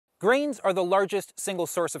Grains are the largest single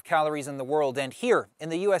source of calories in the world, and here, in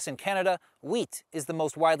the US and Canada, wheat is the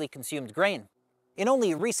most widely consumed grain. In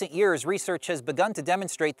only recent years, research has begun to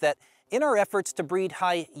demonstrate that in our efforts to breed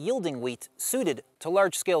high-yielding wheat suited to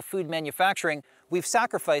large-scale food manufacturing, we've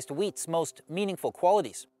sacrificed wheat's most meaningful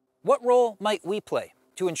qualities. What role might we play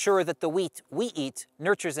to ensure that the wheat we eat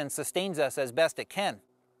nurtures and sustains us as best it can?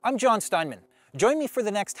 I'm John Steinman. Join me for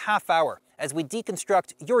the next half hour as we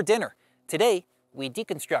deconstruct your dinner. Today, we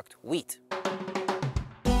deconstruct wheat.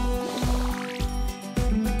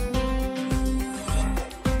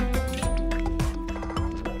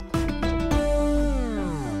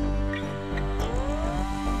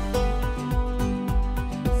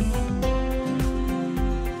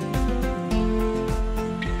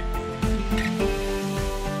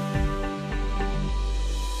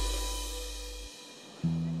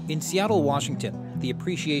 In Seattle, Washington, the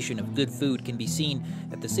appreciation of good food can be seen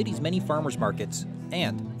at the city's many farmers markets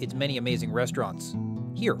and its many amazing restaurants.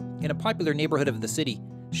 Here, in a popular neighborhood of the city,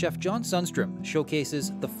 Chef John Sundstrom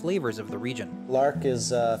showcases the flavors of the region. Lark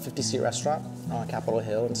is a 50-seat restaurant on Capitol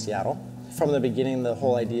Hill in Seattle. From the beginning, the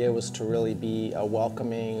whole idea was to really be a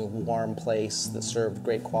welcoming, warm place that served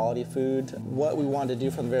great quality food. What we wanted to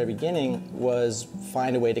do from the very beginning was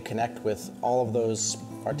find a way to connect with all of those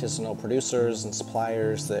artisanal producers and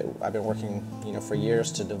suppliers that I've been working, for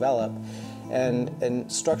years to develop, and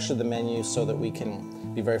structure the menu so that we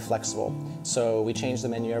can be very flexible. So we change the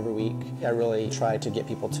menu every week. I really try to get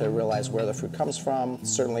people to realize where the food comes from.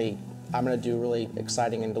 Certainly, I'm going to do really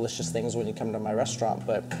exciting and delicious things when you come to my restaurant,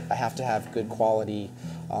 but I have to have good quality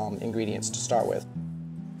ingredients to start with.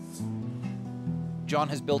 John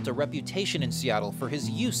has built a reputation in Seattle for his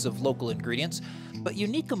use of local ingredients, but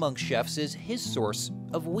unique among chefs is his source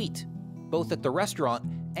of wheat, both at the restaurant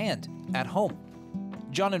and at home.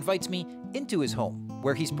 John invites me into his home,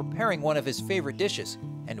 where he's preparing one of his favorite dishes,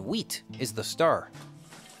 and wheat is the star.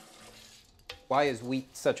 Why is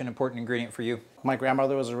wheat such an important ingredient for you? My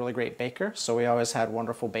grandmother was a really great baker, so we always had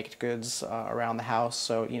wonderful baked goods around the house.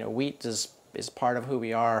 So, wheat is part of who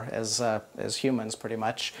we are as humans, pretty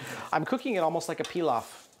much. I'm cooking it almost like a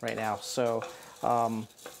pilaf right now. So,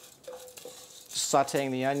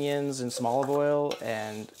 sauteing the onions in some olive oil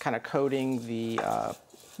and kind of coating the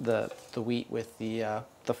wheat with the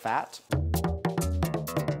fat.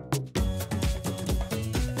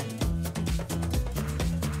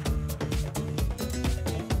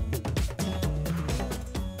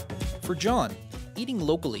 For John, eating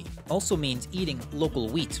locally also means eating local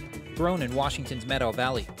wheat, grown in Washington's Meadow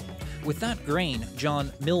Valley. With that grain,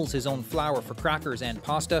 John mills his own flour for crackers and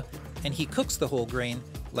pasta, and he cooks the whole grain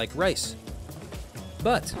like rice.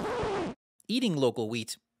 But eating local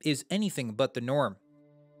wheat is anything but the norm.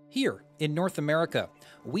 Here, in North America,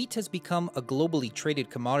 wheat has become a globally traded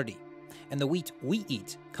commodity, and the wheat we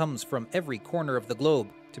eat comes from every corner of the globe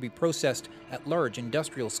to be processed at large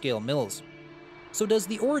industrial-scale mills. So does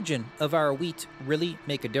the origin of our wheat really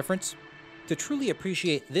make a difference? To truly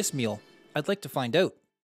appreciate this meal, I'd like to find out.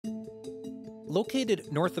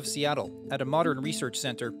 Located north of Seattle at a modern research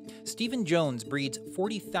center, Stephen Jones breeds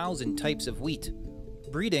 40,000 types of wheat.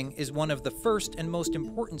 Breeding is one of the first and most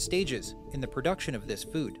important stages in the production of this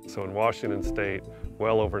food. So in Washington State,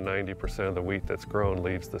 well over 90% of the wheat that's grown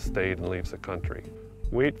leaves the state and leaves the country.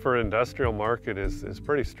 Wheat for industrial market is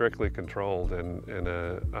pretty strictly controlled, and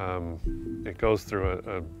it goes through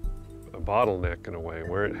a bottleneck in a way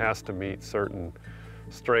where it has to meet certain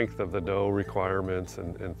strength of the dough requirements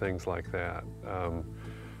and things like that.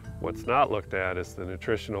 What's not looked at is the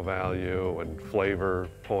nutritional value and flavor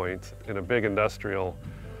points. In a big industrial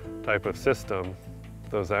type of system,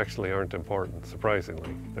 those actually aren't important.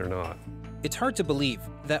 Surprisingly, they're not. It's hard to believe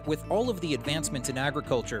that with all of the advancements in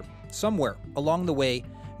agriculture, somewhere along the way,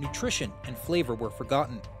 nutrition and flavor were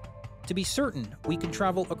forgotten. To be certain, we can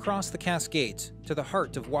travel across the Cascades to the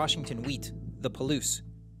heart of Washington wheat, the Palouse.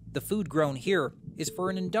 The food grown here is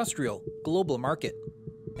for an industrial, global market.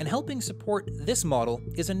 And helping support this model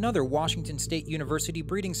is another Washington State University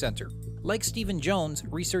breeding center. Like Stephen Jones,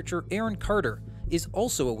 researcher Arron is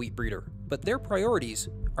also a wheat breeder, but their priorities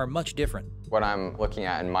are much different. What I'm looking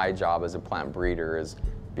at in my job as a plant breeder is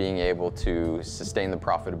being able to sustain the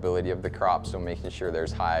profitability of the crop, so making sure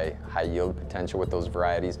there's high yield potential with those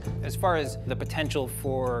varieties. As far as the potential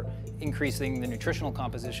for increasing the nutritional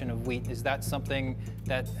composition of wheat, is that something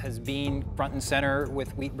that has been front and center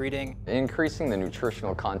with wheat breeding? Increasing the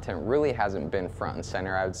nutritional content really hasn't been front and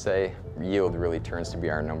center, I would say. Yield really turns to be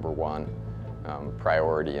our #1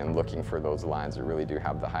 priority, and looking for those lines that really do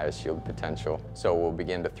have the highest yield potential. So we'll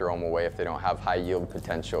begin to throw them away if they don't have high yield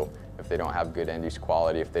potential, if they don't have good end-use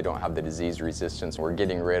quality, if they don't have the disease resistance. We're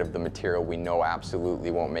getting rid of the material we know absolutely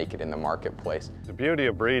won't make it in the marketplace. The beauty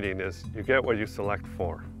of breeding is you get what you select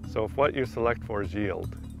for. So if what you select for is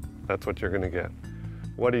yield, that's what you're going to get.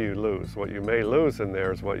 What do you lose? What you may lose in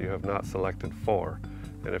there is what you have not selected for.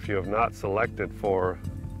 And if you have not selected for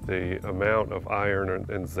the amount of iron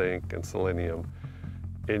and zinc and selenium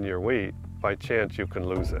in your wheat, by chance you can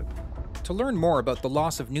lose it. To learn more about the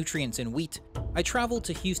loss of nutrients in wheat, I traveled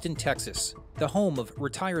to Houston, Texas, the home of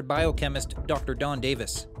retired biochemist Dr. Don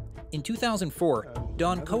Davis. In 2004,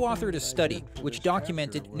 Don co-authored a study which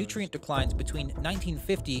documented nutrient declines between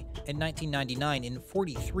 1950 and 1999 in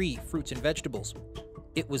 43 fruits and vegetables.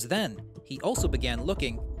 It was then he also began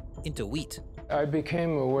looking into wheat. I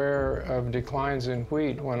became aware of declines in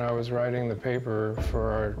wheat when I was writing the paper for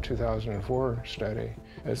our 2004 study.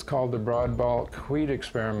 It's called the broad bulk wheat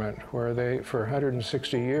experiment, where for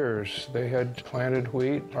 160 years, they had planted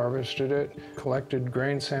wheat, harvested it, collected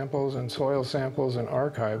grain samples and soil samples and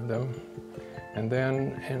archived them. And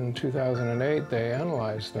then in 2008, they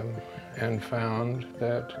analyzed them and found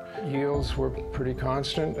that yields were pretty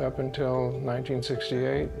constant up until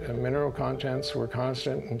 1968. Mineral contents were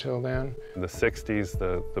constant until then. In the 60s,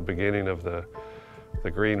 the beginning of the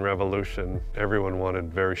green revolution, everyone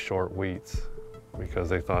wanted very short wheats because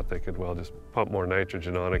they thought they could, well, just pump more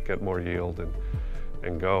nitrogen on it, get more yield,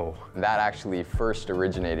 and go. That actually first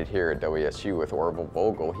originated here at WSU with Orville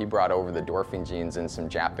Vogel. He brought over the dwarfing genes in some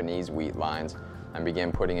Japanese wheat lines and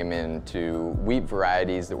began putting them into wheat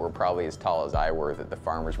varieties that were probably as tall as I were that the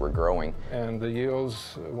farmers were growing. And the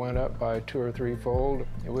yields went up by 2- or 3-fold.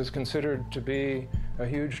 It was considered to be a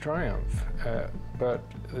huge triumph, but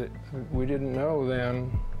we didn't know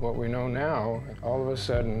then what we know now. All of a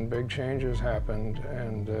sudden, big changes happened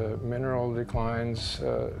and mineral declines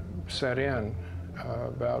set in,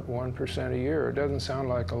 about 1% a year. It doesn't sound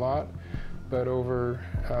like a lot, but over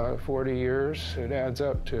 40 years, it adds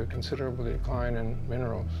up to a considerable decline in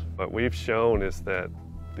minerals. What we've shown is that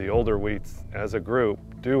the older wheats as a group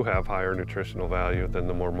do have higher nutritional value than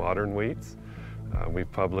the more modern wheats.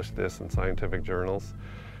 We've published this in scientific journals.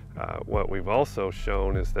 What we've also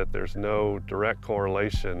shown is that there's no direct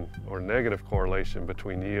correlation or negative correlation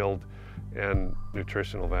between yield and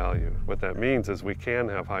nutritional value. What that means is we can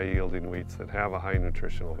have high-yielding wheats that have a high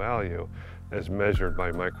nutritional value as measured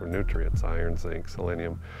by micronutrients, iron, zinc,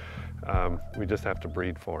 selenium. We just have to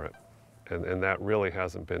breed for it. And that really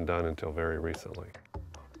hasn't been done until very recently.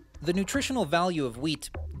 The nutritional value of wheat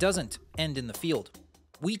doesn't end in the field.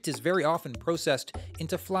 Wheat is very often processed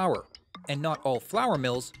into flour, and not all flour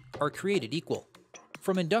mills are created equal.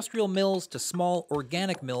 From industrial mills to small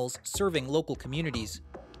organic mills serving local communities,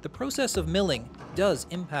 the process of milling does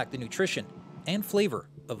impact the nutrition and flavor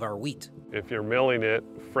of our wheat. If you're milling it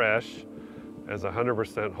fresh as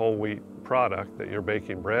 100% whole wheat product that you're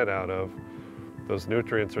baking bread out of, those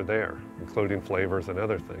nutrients are there, including flavors and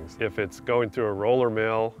other things. If it's going through a roller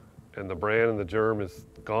mill and the bran and the germ is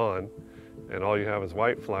gone and all you have is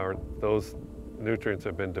white flour, those nutrients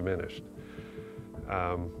have been diminished.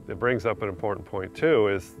 It brings up an important point too,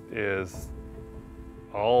 is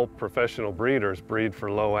all professional breeders breed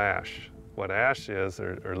for low ash. What ash is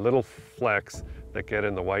are little flecks that get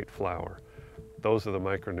in the white flour. Those are the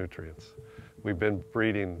micronutrients. We've been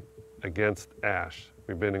breeding against ash.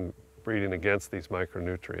 We've been breeding against these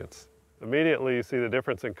micronutrients. Immediately you see the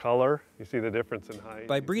difference in color, you see the difference in height.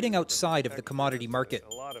 By breeding outside of the commodity market,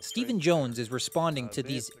 Stephen Jones is responding to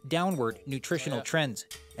these downward nutritional trends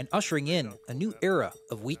and ushering in a new era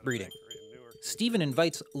of wheat breeding. Stephen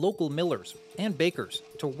invites local millers and bakers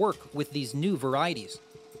to work with these new varieties,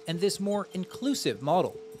 and this more inclusive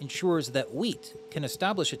model ensures that wheat can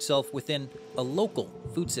establish itself within a local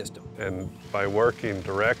food system. And by working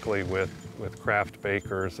directly with craft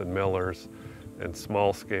bakers and millers and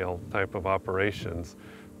small-scale type of operations,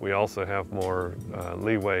 we also have more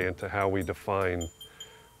leeway into how we define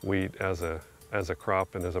wheat as a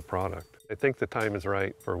crop and as a product. I think the time is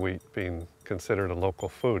right for wheat being considered a local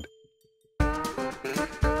food.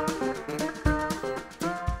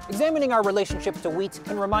 Examining our relationship to wheat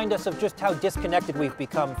can remind us of just how disconnected we've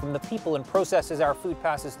become from the people and processes our food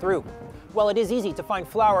passes through. While it is easy to find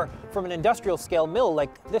flour from an industrial scale mill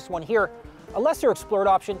like this one here, a lesser explored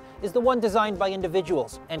option is the one designed by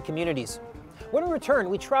individuals and communities. When we return,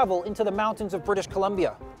 we travel into the mountains of British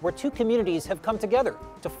Columbia, where two communities have come together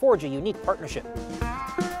to forge a unique partnership.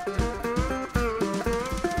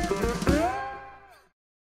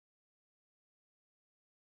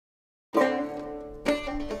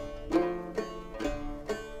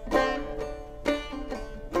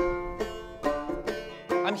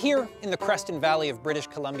 I'm here in the Creston Valley of British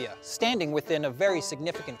Columbia, standing within a very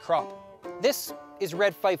significant crop. This is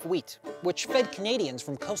red fife wheat, which fed Canadians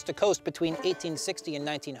from coast to coast between 1860 and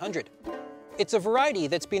 1900. It's a variety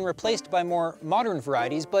that's been replaced by more modern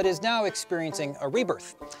varieties, but is now experiencing a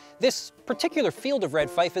rebirth. This particular field of red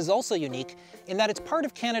fife is also unique in that it's part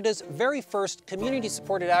of Canada's very first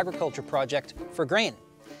community-supported agriculture project for grain.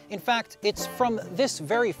 In fact, it's from this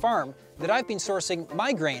very farm that I've been sourcing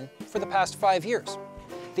my grain for the past 5 years.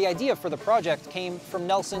 The idea for the project came from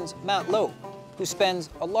Nelson's Matt Lowe, who spends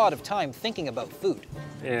a lot of time thinking about food.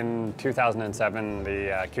 In 2007,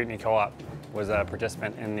 the Kootenay Co-op was a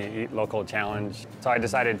participant in the Eat Local Challenge. So I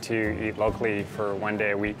decided to eat locally for 1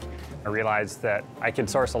 day a week. I realized that I could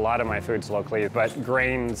source a lot of my foods locally, but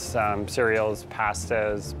grains, cereals,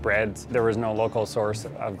 pastas, breads, there was no local source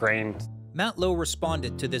of grain. Matt Lowe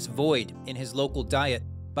responded to this void in his local diet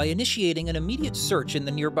by initiating an immediate search in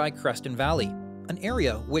the nearby Creston Valley, an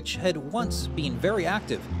area which had once been very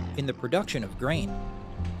active in the production of grain.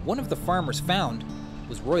 One of the farmers found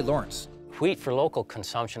was Roy Lawrence. Wheat for local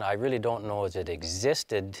consumption, I really don't know as it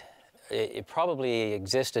existed. It probably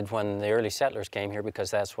existed when the early settlers came here because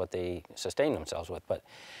that's what they sustained themselves with. But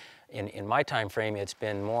in my time frame, it's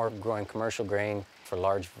been more growing commercial grain for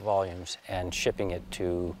large volumes and shipping it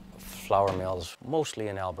to flour mills, mostly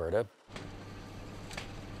in Alberta.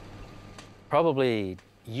 Probably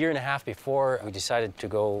a year and a half before we decided to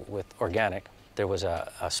go with organic, there was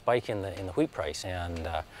a spike in the wheat price, and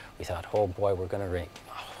we thought, oh boy, we're going to make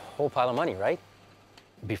a whole pile of money, right?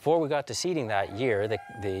 Before we got to seeding that year,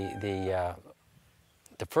 the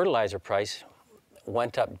fertilizer price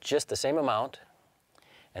went up just the same amount,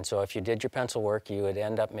 and so if you did your pencil work, you would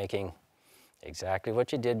end up making exactly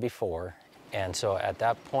what you did before. And so at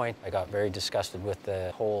that point, I got very disgusted with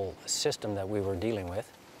the whole system that we were dealing with.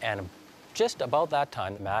 And just about that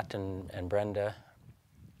time, Matt and Brenda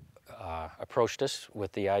approached us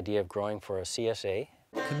with the idea of growing for a CSA.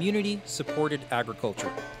 Community-supported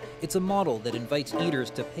agriculture. It's a model that invites eaters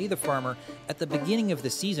to pay the farmer at the beginning of the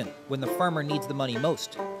season when the farmer needs the money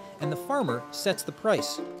most. And the farmer sets the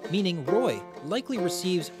price, meaning Roy likely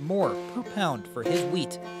receives more per pound for his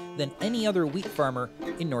wheat than any other wheat farmer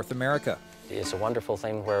in North America. It's a wonderful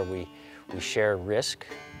thing where we share risk.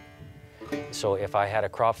 So if I had a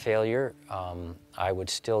crop failure, I would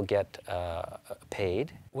still get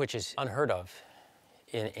paid, which is unheard of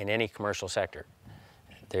in any commercial sector.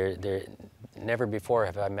 Never before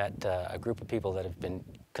have I met a group of people that have been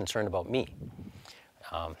concerned about me.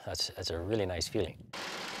 That's a really nice feeling.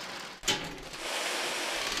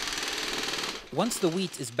 Once the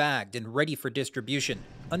wheat is bagged and ready for distribution,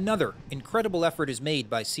 another incredible effort is made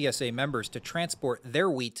by CSA members to transport their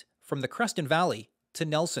wheat from the Creston Valley to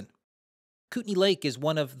Nelson. Kootenay Lake is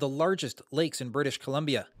one of the largest lakes in British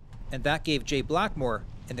Columbia, and that gave Jay Blackmore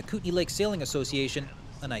and the Kootenay Lake Sailing Association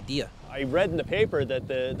an idea. I read in the paper that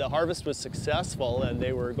the harvest was successful and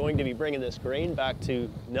they were going to be bringing this grain back to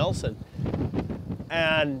Nelson.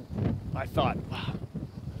 And I thought, wow,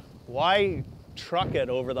 why truck it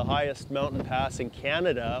over the highest mountain pass in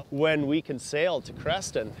Canada when we can sail to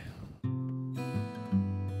Creston?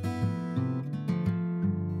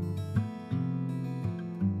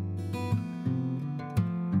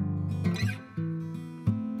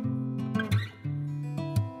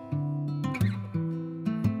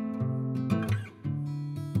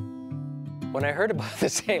 When I heard about the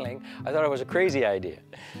sailing, I thought it was a crazy idea.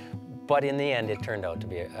 But in the end, it turned out to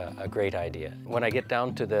be a great idea. When I get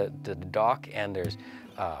down to the dock and there's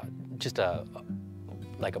just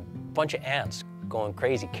like a bunch of ants going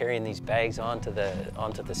crazy, carrying these bags onto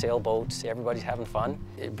the sailboats, everybody's having fun.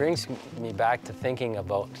 It brings me back to thinking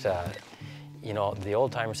about you know, the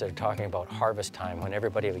old timers that are talking about harvest time when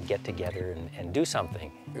everybody would get together and do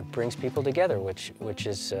something. It brings people together, which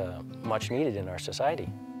is much needed in our society.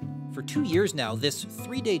 For 2 years now, this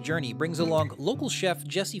 3-day journey brings along local chef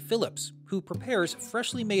Jesse Phillips, who prepares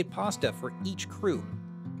freshly made pasta for each crew.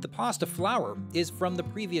 The pasta flour is from the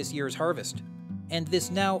previous year's harvest. And this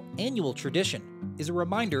now annual tradition is a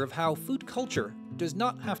reminder of how food culture does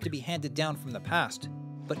not have to be handed down from the past,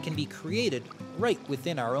 but can be created right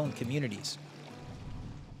within our own communities.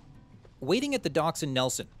 Waiting at the docks in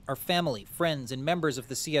Nelson are family, friends, and members of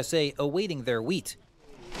the CSA awaiting their wheat.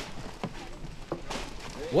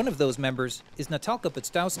 One of those members is Natalka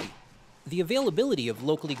Podstowski. The availability of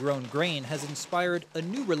locally grown grain has inspired a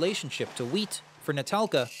new relationship to wheat for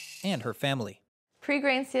Natalka and her family.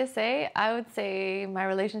 Pre-grain CSA, I would say my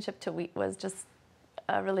relationship to wheat was just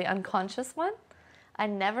a really unconscious one. I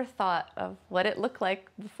never thought of what it looked like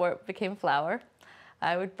before it became flour.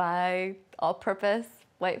 I would buy all-purpose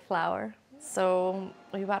white flour. So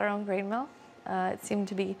we bought our own grain mill It seemed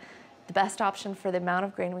to be the best option for the amount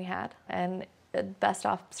of grain we had and the best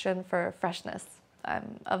option for freshness.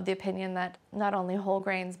 I'm of the opinion that not only whole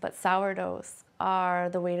grains but sourdoughs are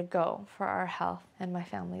the way to go for our health and my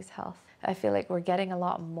family's health. I feel like we're getting a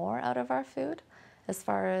lot more out of our food as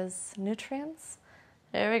far as nutrients.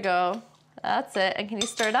 There we go. That's it. And can you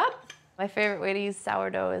stir it up? My favorite way to use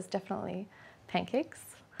sourdough is definitely pancakes.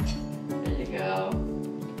 There you go.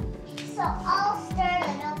 So I'll stir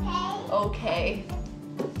it, okay? Okay.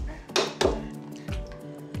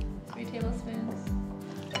 3 tablespoons.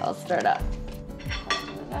 I'll stir it up.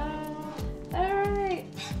 All right.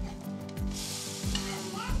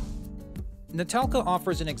 Natalka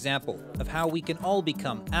offers an example of how we can all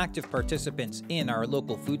become active participants in our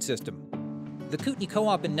local food system. The Kootenay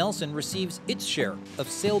Co-op in Nelson receives its share of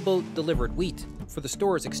sailboat-delivered wheat for the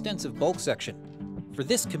store's extensive bulk section. For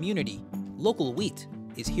this community, local wheat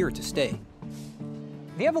is here to stay.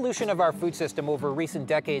 The evolution of our food system over recent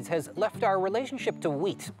decades has left our relationship to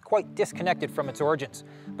wheat quite disconnected from its origins.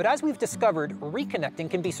 But as we've discovered, reconnecting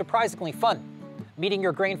can be surprisingly fun. Meeting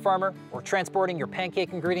your grain farmer or transporting your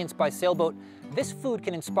pancake ingredients by sailboat, this food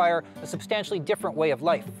can inspire a substantially different way of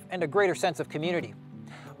life and a greater sense of community.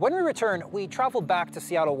 When we return, we travel back to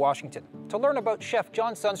Seattle, Washington to learn about Chef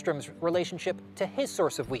John Sundstrom's relationship to his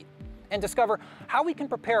source of wheat and discover how we can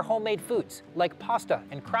prepare homemade foods like pasta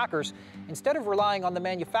and crackers instead of relying on the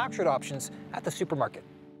manufactured options at the supermarket.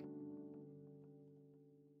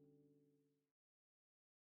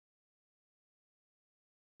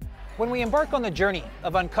 When we embark on the journey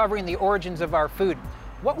of uncovering the origins of our food,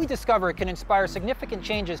 what we discover can inspire significant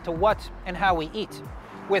changes to what and how we eat.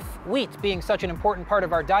 With wheat being such an important part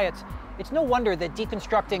of our diets, it's no wonder that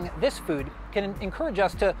deconstructing this food can encourage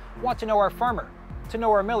us to want to know our farmer, to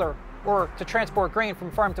know our miller, or to transport grain from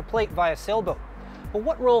farm to plate via sailboat. But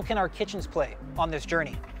what role can our kitchens play on this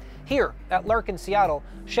journey? Here at Lark in Seattle,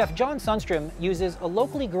 Chef John Sundstrom uses a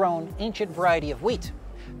locally grown ancient variety of wheat.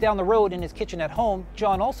 Down the road in his kitchen at home,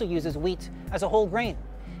 John also uses wheat as a whole grain.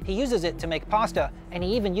 He uses it to make pasta, and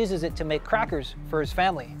he even uses it to make crackers for his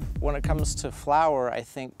family. When it comes to flour, I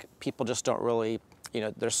think people just don't really,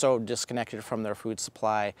 they're so disconnected from their food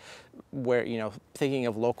supply where, thinking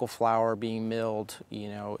of local flour being milled,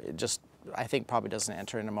 it just, I think probably doesn't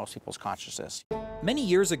enter into most people's consciousness. Many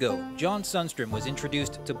years ago, John Sundstrom was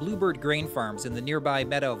introduced to Bluebird grain farms in the nearby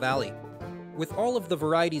Meadow Valley. With all of the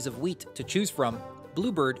varieties of wheat to choose from,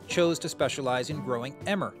 Bluebird chose to specialize in growing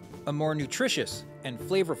emmer, a more nutritious and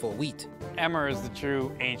flavorful wheat. Emmer is the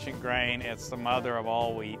true ancient grain. It's the mother of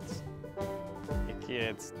all wheats.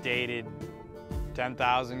 It's dated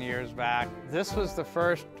 10,000 years back. This was the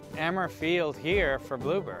first emmer field here for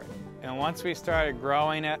Bluebird. And once we started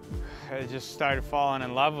growing it, I just started falling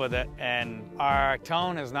in love with it, and our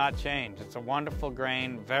tone has not changed. It's a wonderful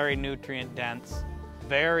grain, very nutrient dense,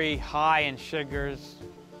 very high in sugars,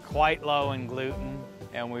 quite low in gluten.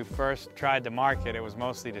 And when we first tried to market, it was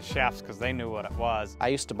mostly to chefs because they knew what it was. I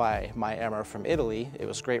used to buy my emmer from Italy. It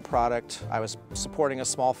was a great product. I was supporting a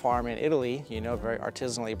small farm in Italy, very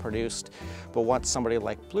artisanally produced. But once somebody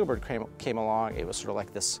like Bluebird came along, it was sort of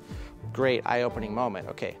like this great eye-opening moment.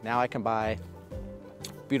 Okay, now I can buy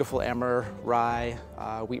beautiful emmer, rye,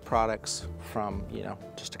 wheat products from,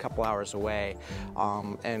 just a couple hours away,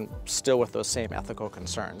 and still with those same ethical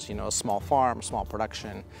concerns, a small farm, small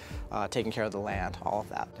production, taking care of the land, all of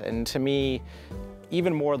that. And to me,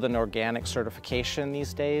 even more than organic certification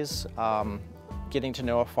these days, getting to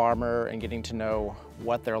know a farmer and getting to know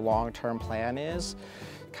what their long-term plan is,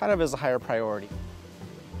 kind of is a higher priority.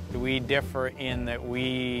 We differ in that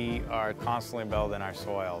we are constantly building our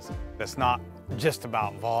soils. It's not just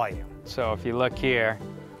about volume. So if you look here,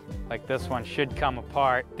 like this one should come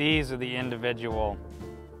apart. These are the individual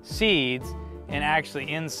seeds, and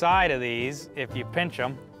actually inside of these, if you pinch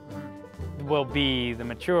them, the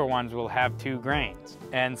mature ones will have 2 grains.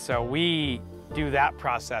 And so we do that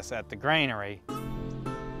process at the granary.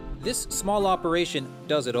 This small operation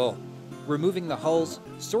does it all. Removing the hulls,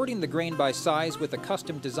 sorting the grain by size with a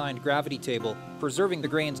custom-designed gravity table, preserving the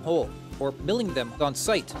grains whole, or milling them on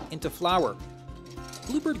site into flour.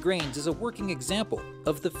 Bluebird Grains is a working example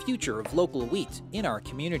of the future of local wheat in our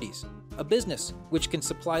communities, a business which can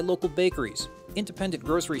supply local bakeries, independent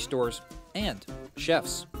grocery stores, and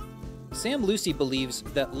chefs. Sam Lucy believes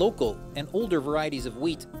that local and older varieties of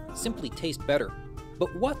wheat simply taste better.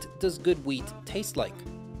 But what does good wheat taste like?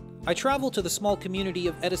 I travel to the small community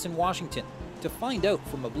of Edison, Washington to find out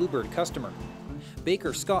from a Bluebird customer.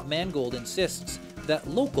 Baker Scott Mangold insists that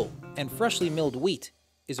local and freshly milled wheat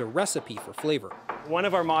is a recipe for flavor. One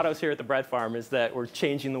of our mottos here at the Breadfarm is that we're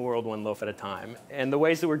changing the world one loaf at a time. And the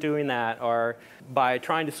ways that we're doing that are by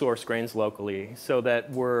trying to source grains locally so that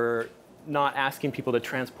we're not asking people to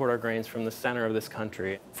transport our grains from the center of this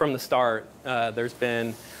country. From the start, there's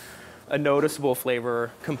been a noticeable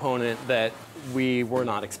flavor component that we were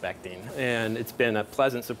not expecting, and it's been a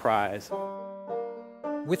pleasant surprise.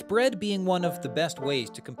 With bread being one of the best ways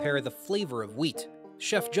to compare the flavor of wheat,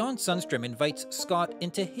 Chef John Sundstrom invites Scott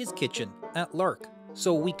into his kitchen at Lark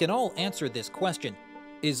so we can all answer this question: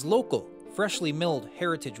 is local, freshly milled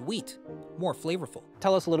heritage wheat more flavorful?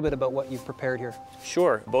 Tell us a little bit about what you've prepared here.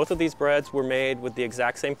 Sure. Both of these breads were made with the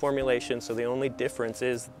exact same formulation, so the only difference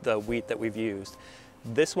is the wheat that we've used.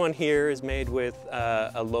 This one here is made with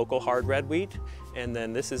a local hard red wheat, and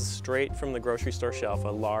then this is straight from the grocery store shelf, a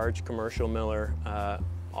large commercial miller,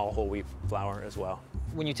 all whole wheat flour as well.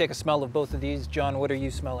 When you take a smell of both of these, John, what are you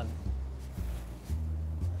smelling?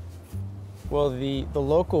 Well, the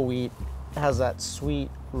local wheat has that sweet,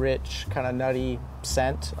 rich, kind of nutty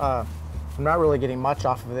scent. I'm not really getting much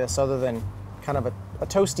off of this other than kind of a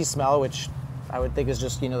toasty smell, which I would think is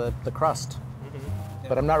just, you know, the crust. Mm-hmm.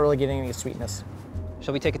 But I'm not really getting any sweetness.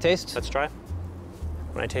 Shall we take a taste? Let's try.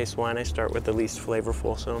 When I taste wine, I start with the least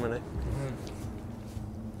flavorful, so I'm gonna...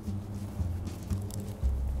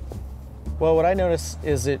 Well, what I notice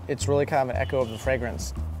is it's really kind of an echo of the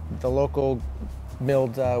fragrance. The local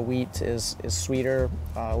milled wheat is sweeter,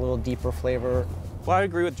 a little deeper flavor. Well, I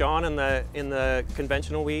agree with John in the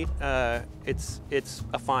conventional wheat. It's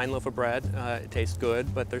a fine loaf of bread. It tastes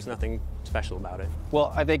good, but there's nothing special about it.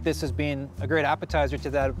 Well, I think this has been a great appetizer to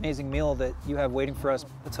that amazing meal that you have waiting for us.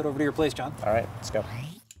 Let's head over to your place, John. All right, let's go.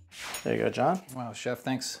 There you go, John. Wow, Chef,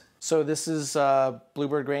 thanks. So this is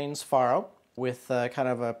Bluebird grains farro with kind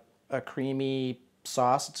of a creamy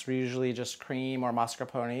sauce. It's usually just cream or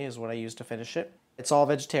mascarpone is what I use to finish it. It's all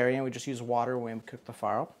vegetarian. We just use water when we cook the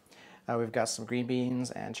farro. We've got some green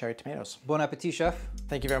beans and cherry tomatoes. Bon appetit, Chef.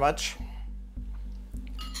 Thank you very much.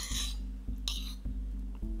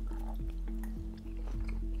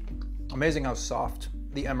 Amazing how soft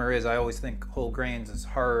the emmer is. I always think whole grains is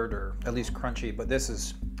hard or at least crunchy, but this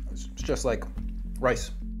is just like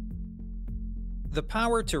rice. The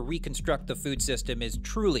power to reconstruct the food system is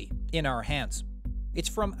truly in our hands. It's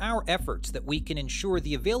from our efforts that we can ensure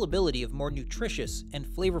the availability of more nutritious and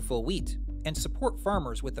flavorful wheat and support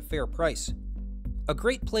farmers with a fair price. A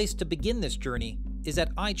great place to begin this journey is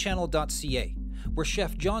at iChannel.ca, where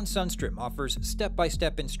Chef John Sundstrom offers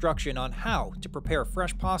step-by-step instruction on how to prepare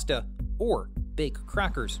fresh pasta or bake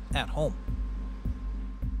crackers at home.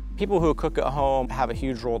 People who cook at home have a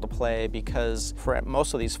huge role to play because for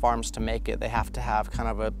most of these farms to make it, they have to have kind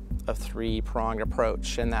of a three-pronged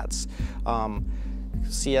approach, and that's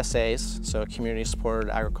CSAs, so community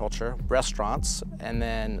supported agriculture, restaurants, and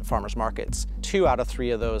then farmers markets. 2 out of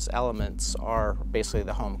 3 of those elements are basically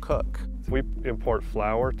the home cook. If we import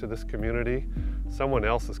flour to this community, someone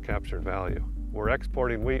else has captured value. We're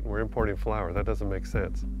exporting wheat and we're importing flour. That doesn't make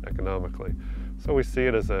sense economically. So we see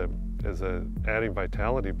it as adding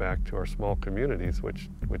vitality back to our small communities which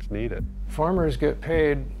need it. Farmers get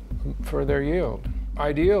paid for their yield.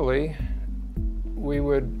 Ideally, we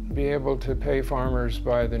would be able to pay farmers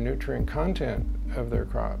by the nutrient content of their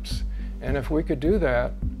crops. And if we could do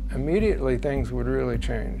that, immediately things would really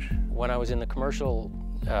change. When I was in the commercial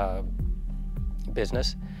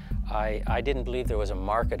business, I didn't believe there was a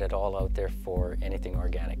market at all out there for anything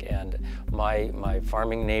organic. And my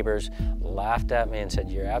farming neighbors laughed at me and said,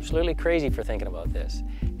 "You're absolutely crazy for thinking about this."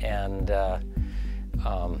 And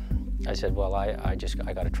I said, well, I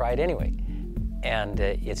got to try it anyway. And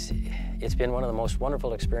it's been one of the most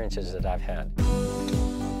wonderful experiences that I've had.